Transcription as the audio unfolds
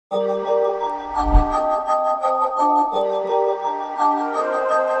What's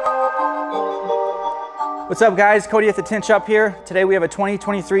up guys, Cody at the Tint Shop here. Today we have a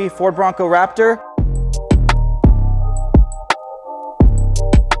 2023 Ford Bronco Raptor.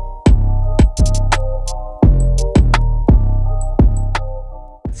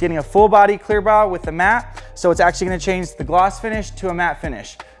 It's getting a full body clear bow with the matte, so it's actually going to change the gloss finish to a matte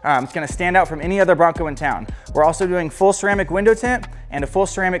finish. It's going to stand out from any other Bronco in town. We're also doing full ceramic window tint and a full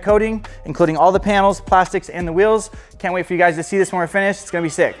ceramic coating, including all the panels, plastics, and the wheels. Can't wait for you guys to see this when we're finished. It's going to be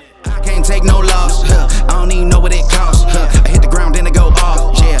sick. I can't take no loss, I don't even know what it costs, I hit the ground then it go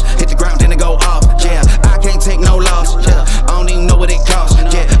off, yeah, hit the ground then it go off, yeah, I can't take no loss, I don't even know what it costs,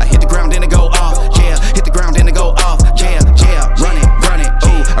 yeah, I hit the ground then it go off, yeah, hit the ground then it go off, yeah, run it,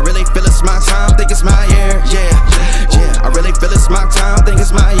 ooh, I really feel it's my time, think it's my year, yeah, I really feel it's my time, think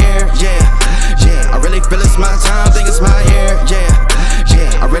it's my year, yeah, I really feel it's my time, think it's my year, yeah,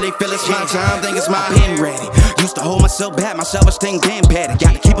 I really feel it's my time, think it's my pen ready. Used to hold myself back, my self-esteem damn bad.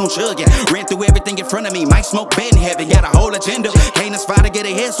 Gotta keep on chugging, ran through everything in front of me. Might smoke bed in heaven, got a whole agenda. Can't aspire to get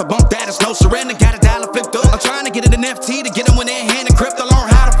ahead, so bump that, it's no surrender. Got a dollar flipped up, I'm trying to get it an FT to get them when they're hand and crypto. Learn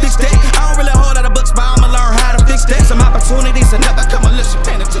how to fix that. I don't really hold out of books, but I'ma learn how to fix that. Some opportunities and